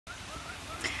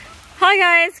Hi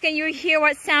guys, can you hear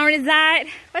what sound is that?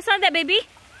 What sound that, baby?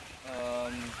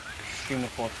 Stream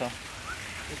of water.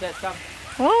 Is that some?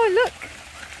 Oh, look.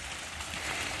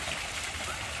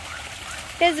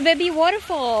 There's a baby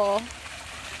waterfall.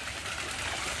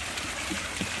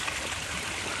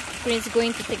 Prince is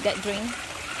going to take that drink.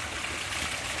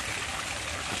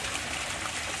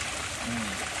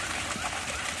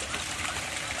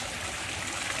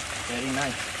 Very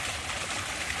nice.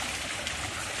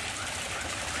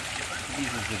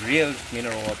 This is real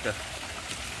mineral water.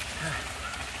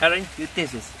 Harry, you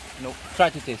taste this? No. Try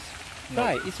to taste. No.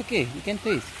 Try. It's okay. You can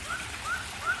taste.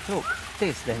 Look.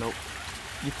 Taste then. No.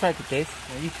 You try to taste.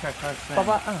 You try first.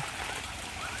 Papa.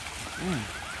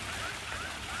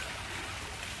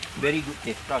 Very good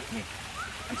taste, trust me.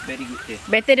 It's very good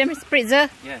taste. Better than spritzer.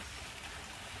 Yes.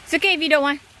 It's okay if you don't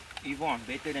want. Yvonne,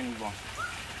 better than Yvonne.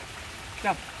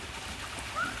 Come.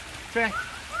 Try.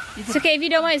 It's okay if you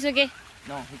don't want, it's okay.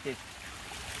 No, it tastes.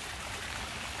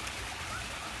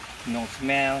 No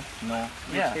smell, no.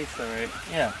 Yeah. It tastes alright.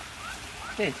 Yeah.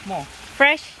 Taste more.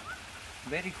 Fresh.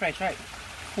 Very fresh, right?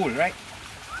 Full, right?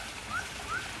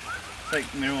 It's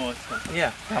like mineral water.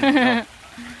 Yeah. Come. Come.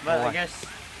 But Go I on. guess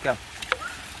Come.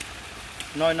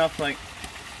 not enough like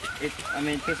it. I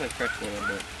mean, it tastes like fresh water,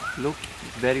 but Look.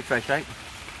 It's very fresh, right?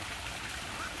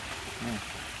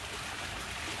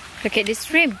 Look at this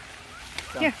stream.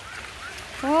 Come. Here.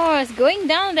 Oh, it's going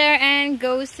down there and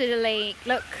goes to the lake.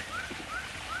 Look.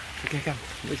 Okay, come.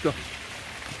 Let's go.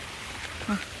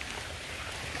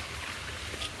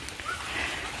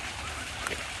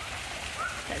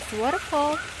 That's the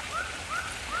waterfall.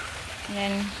 And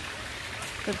then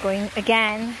we're going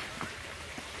again.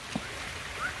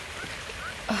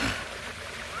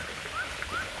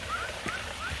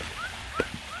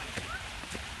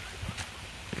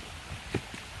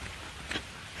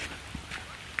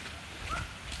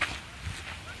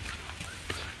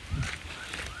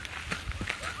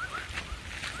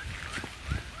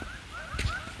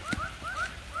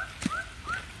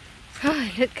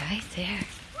 Oh, look guys, there.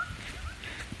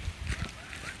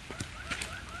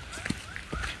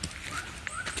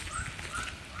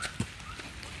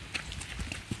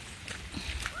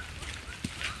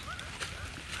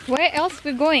 Where else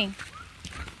we're going?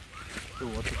 the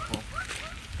waterfall.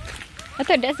 I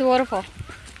thought that's the waterfall.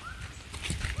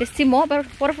 There's still more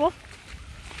waterfall?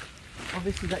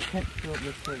 Obviously, that can't fill up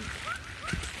the space.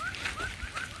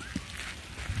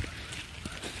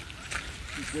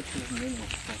 This is the main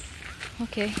waterfall.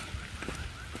 Okay.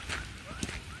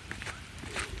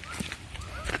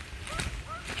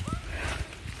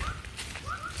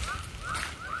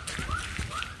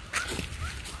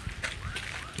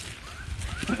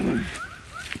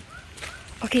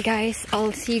 Okay guys,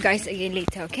 I'll see you guys again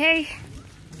later, okay?